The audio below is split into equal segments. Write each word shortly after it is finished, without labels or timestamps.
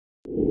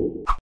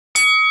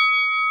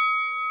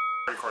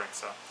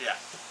So Yeah.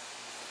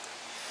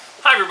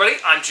 Hi everybody,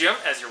 I'm Jim,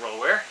 as you're well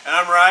aware. And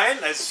I'm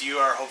Ryan, as you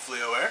are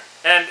hopefully aware.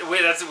 And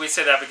we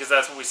say that because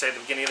that's what we say at the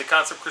beginning of the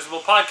Concept Crucible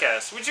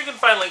podcast, which you can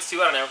find links to,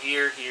 I don't know,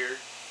 here,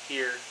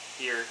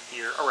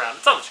 around.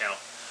 It's on the channel.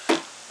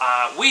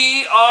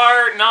 We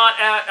are not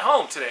at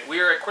home today.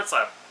 We are at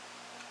Kwartzlab,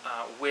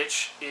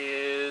 which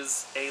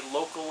is a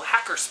local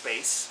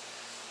hackerspace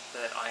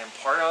that I am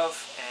part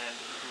of and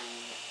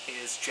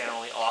who is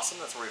generally awesome.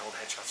 That's where you hold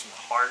headshots from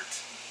the heart,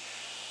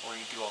 where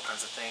you do all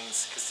kinds of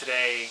things. Because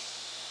today,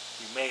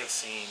 you may have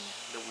seen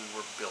that we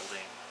were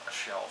building a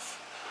shelf.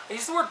 I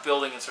use the word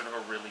building in sort of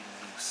a really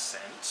loose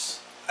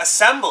sense.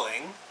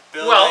 Assembling.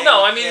 Building, well,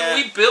 no, I mean, yeah.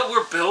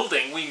 We're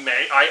building.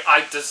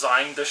 I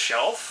designed the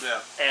shelf.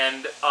 Yeah.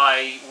 And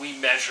we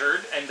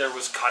measured, and there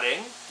was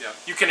cutting. Yeah.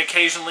 You can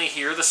occasionally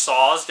hear the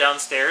saws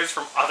downstairs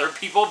from other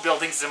people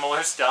building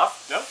similar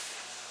stuff. Yep.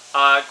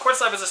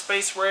 Kwartzlab is a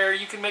space where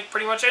you can make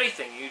pretty much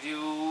anything. You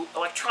do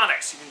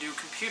electronics, you can do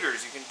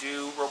computers, you can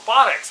do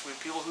robotics. We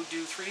have people who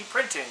do 3D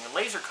printing and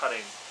laser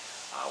cutting,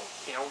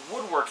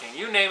 woodworking,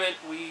 you name it,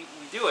 we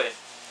do it.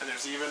 And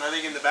there's even, I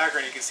think in the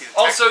background you can see the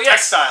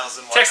textiles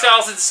and whatnot.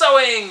 Textiles and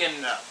sewing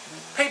and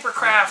paper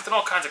craft and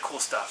all kinds of cool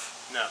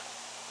stuff. No.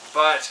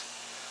 But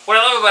what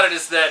I love about it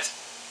is that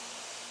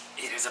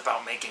it is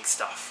about making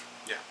stuff.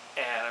 Yeah.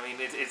 And I mean,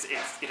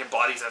 it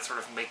embodies that sort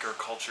of maker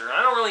culture.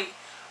 I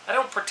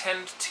don't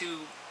pretend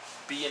to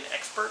be an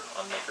expert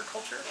on maker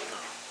culture.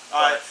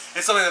 No.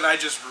 It's something that I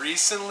just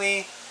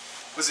recently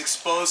was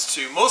exposed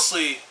to,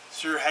 mostly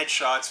through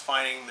headshots,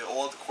 finding the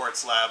old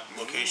Kwartzlab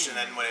location,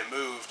 and when it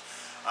moved.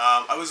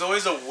 I was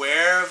always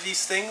aware of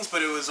these things,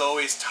 but it was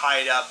always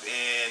tied up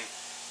in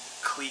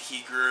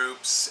cliquey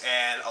groups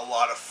and a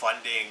lot of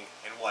funding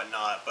and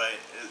whatnot. But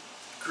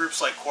groups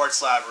like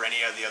Kwartzlab or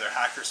any of the other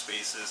hacker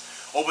spaces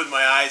opened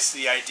my eyes to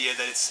the idea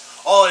that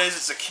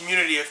it's a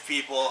community of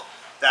people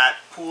that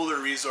pool their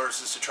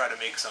resources to try to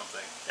make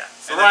something. Yeah.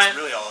 So and that's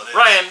really all it is.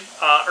 Ryan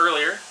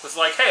earlier was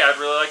like, hey, I'd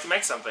really like to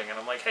make something. And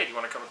I'm like, hey, do you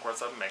want to come to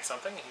Kwartzlab and make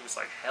something? And he was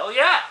like, hell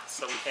yeah.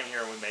 So we came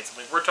here and we made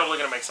something. We're totally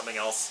going to make something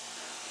else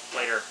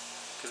later.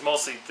 Because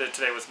mostly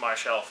today was my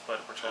shelf, but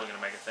we're totally going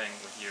to make a thing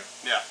with you.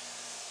 Yeah.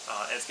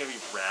 And it's going to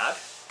be rad,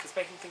 because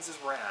making things is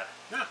rad.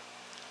 Yeah.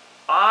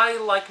 I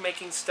like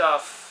making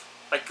stuff,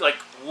 like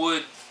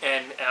wood,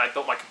 and I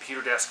built my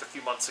computer desk a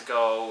few months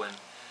ago, and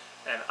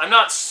I'm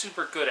not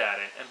super good at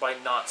it. And by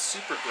not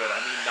super good, I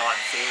mean not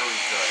very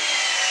good.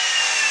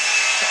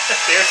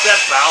 There's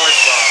that ballad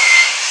song.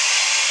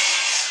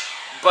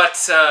 But,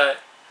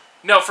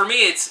 no, for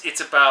me, it's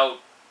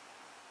about,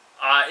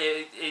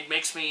 it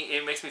makes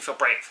me feel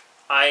brave.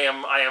 I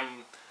am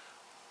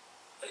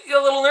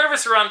a little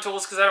nervous around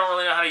tools because I don't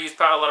really know how to use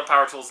a lot of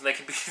power tools, and they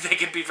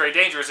can be very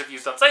dangerous if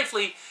used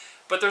unsafely.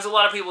 But there's a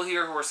lot of people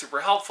here who are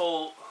super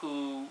helpful,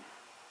 who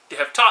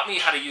have taught me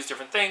how to use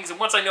different things, and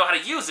once I know how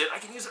to use it, I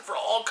can use it for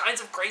all kinds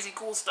of crazy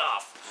cool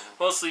stuff.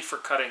 Mostly for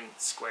cutting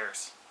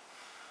squares.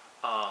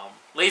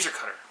 Laser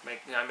cutter.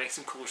 I make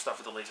some cooler stuff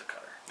with the laser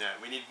cutter. Yeah,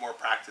 we need more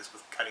practice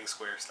with cutting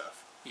square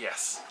stuff.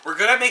 Yes. We're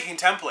good at making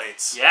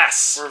templates.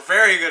 Yes. We're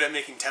very good at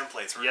making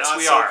templates. We're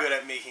not so good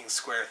at making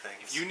square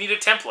things. If you need a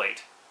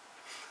template,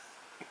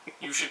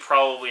 you should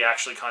probably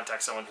actually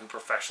contact someone who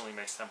professionally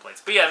makes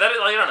templates. But yeah,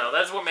 I don't know.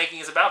 That's what making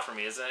is about for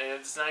me.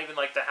 It's not even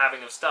like the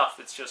having of stuff.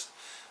 It's just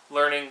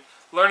learning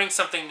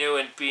something new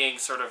and being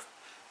sort of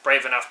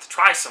brave enough to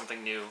try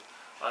something new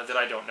that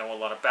I don't know a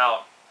lot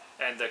about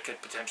and that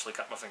could potentially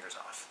cut my fingers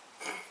off.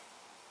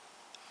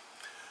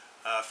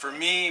 For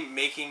me,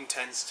 making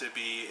tends to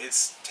be,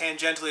 it's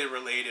tangentially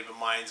related, but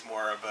mine's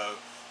more about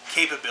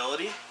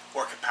capability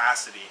or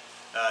capacity.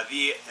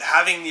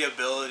 Having the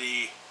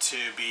ability to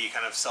be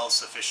kind of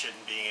self-sufficient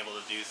and being able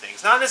to do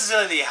things. Not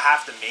necessarily that you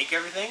have to make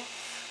everything,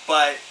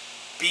 but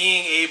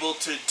being able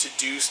to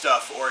do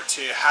stuff or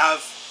to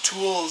have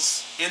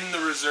tools in the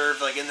reserve,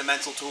 like in the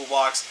mental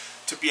toolbox,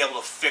 to be able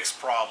to fix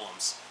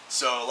problems.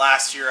 So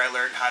last year I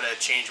learned how to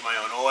change my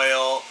own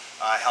oil,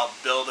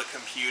 helped build a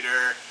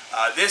computer.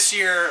 This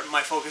year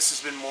my focus has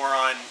been more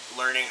on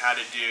learning how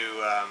to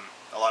do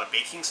a lot of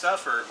baking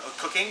stuff or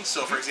cooking.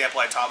 So for example,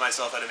 I taught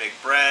myself how to make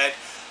bread.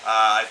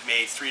 I've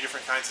made 3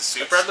 different kinds of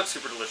soups. The bread looks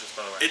super delicious,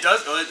 by the way. It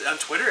does. On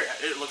Twitter,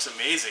 it looks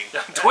amazing.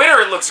 On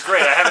Twitter, it looks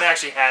great. I haven't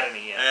actually had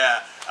any yet.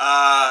 Yeah.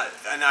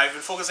 And I've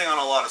been focusing on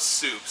a lot of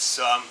soups.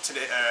 So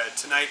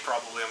tonight,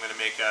 probably, I'm going to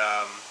make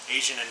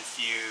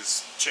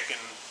Asian-infused chicken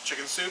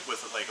soup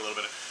with like a little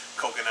bit of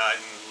coconut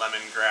and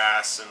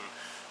lemongrass and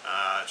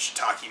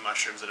shiitake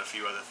mushrooms and a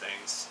few other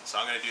things. So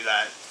I'm going to do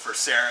that for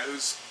Sarah,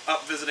 who's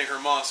up visiting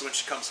her mom. So when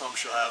she comes home,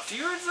 she'll have.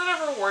 Does that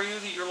ever worry you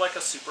that you're like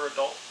a super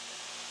adult?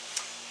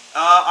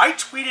 I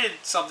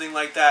tweeted something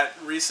like that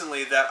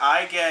recently, that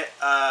I get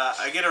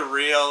a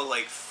real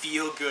like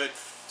feel good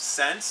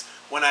sense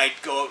when I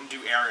go out and do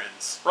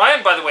errands.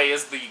 Ryan, by the way,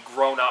 is the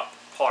grown up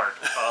part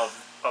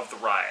of the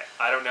riot.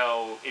 I don't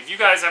know if you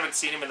guys haven't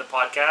seen him in the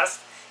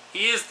podcast.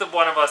 He is the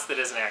one of us that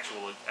is an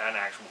actual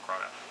grown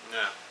up.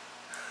 Yeah.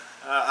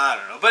 I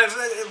don't know,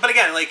 but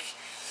again, like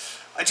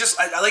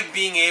I like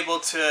being able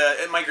to.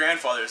 And my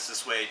grandfather is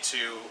this way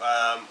too,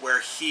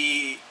 where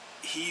he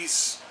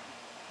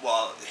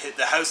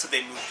the house that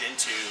they moved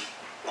into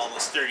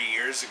almost 30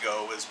 years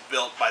ago was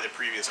built by the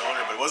previous owner,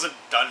 but it wasn't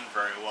done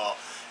very well.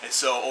 And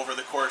so over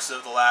the course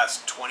of the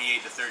last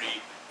 28 to 30,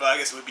 well, I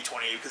guess it would be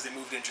 28 because they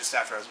moved in just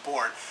after I was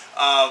born,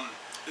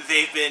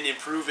 they've been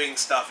improving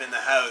stuff in the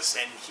house,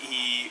 and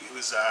he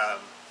was a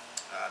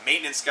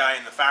maintenance guy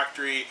in the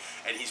factory,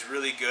 and he's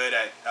really good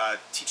at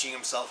teaching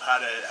himself how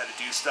to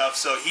do stuff.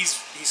 So he's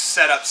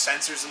set up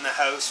sensors in the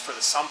house for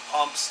the sump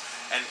pumps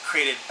and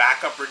created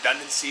backup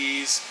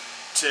redundancies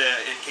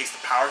in case the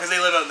power, because they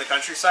live out in the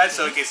countryside,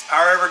 so in case the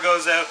power ever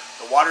goes out,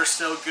 the water's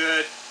still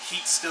good,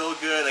 heat's still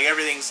good, like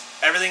everything's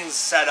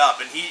set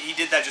up, and he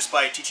did that just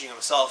by teaching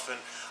himself. And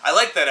I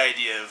like that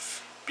idea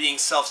of being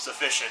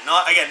self-sufficient.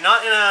 Not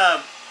in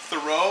a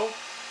Thoreau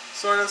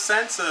sort of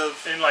sense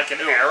of, in like an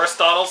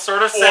Aristotle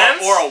sort of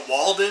sense, or a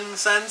Walden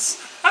sense,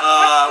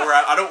 where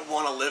I don't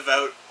want to live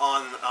out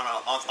on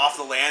off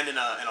the land in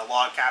a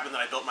log cabin that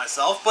I built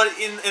myself. But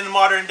in the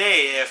modern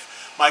day, if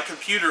my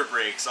computer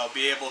breaks, I'll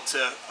be able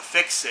to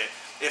fix it.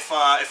 If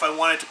I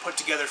wanted to put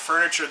together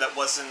furniture that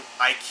wasn't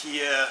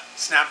IKEA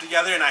snapped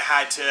together, and I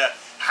had to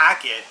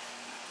hack it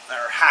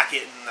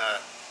in the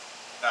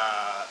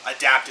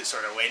adapt it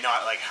sort of way,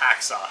 not like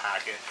hacksaw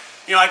hack it.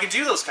 I could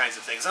do those kinds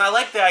of things. And I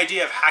like the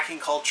idea of hacking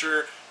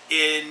culture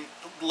in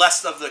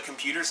less of the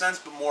computer sense,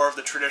 but more of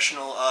the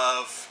traditional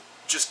of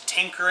just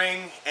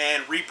tinkering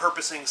and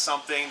repurposing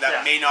something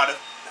that may not have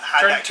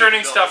had that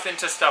turning stuff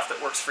into stuff that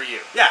works for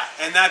you. Yeah,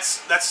 and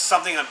that's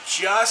something I'm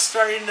just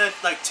starting to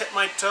dip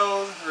my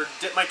toe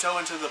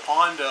into the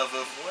pond of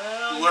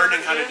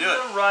learning how to do it. You're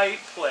in the right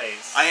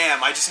place. I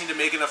am. I just need to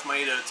make enough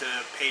money to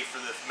pay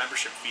for the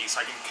membership fee so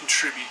I can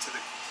contribute to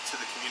the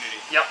community.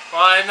 Yep.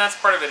 Well, and that's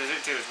part of it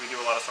too. Is we do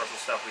a lot of social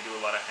stuff. We do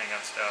a lot of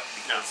hangout stuff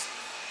because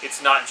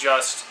it's not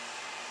just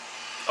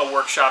a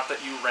workshop that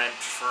you rent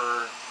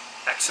for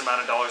X amount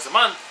of dollars a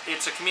month.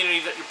 It's a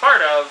community that you're part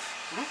of.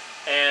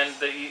 And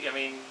that you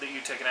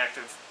take an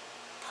active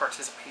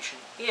participation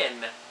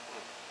in,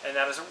 and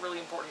that is a really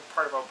important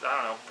part about.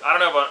 I don't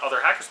know about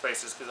other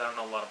hackerspaces because I don't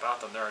know a lot about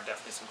them. There are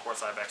definitely some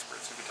Kwartzlab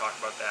experts who could talk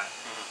about that,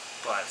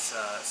 but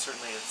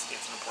certainly it's an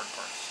important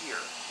part here.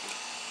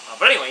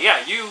 But anyway,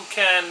 yeah, you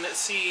can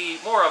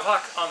see more of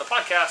Huck on the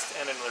podcast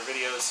and in other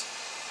videos.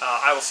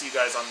 I will see you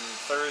guys on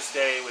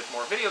Thursday with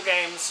more video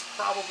games,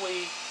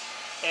 probably.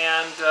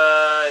 And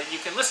you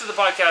can listen to the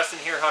podcast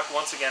and hear Huck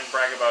once again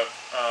brag about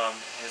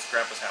his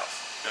grandpa's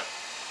house. Yeah.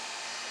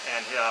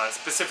 And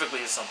specifically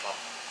his sump pump.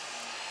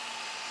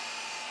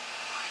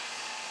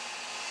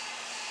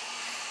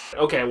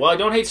 Okay, well, I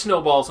don't hate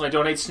snowballs, and I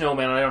don't hate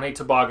snowmen, and I don't hate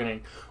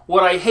tobogganing.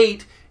 What I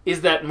hate is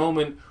that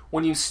moment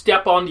when you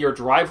step onto your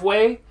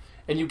driveway,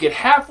 and you get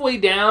halfway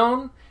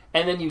down,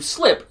 and then you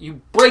slip, you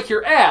break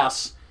your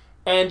ass,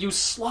 and you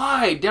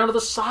slide down to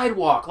the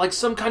sidewalk like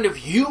some kind of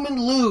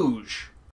human luge.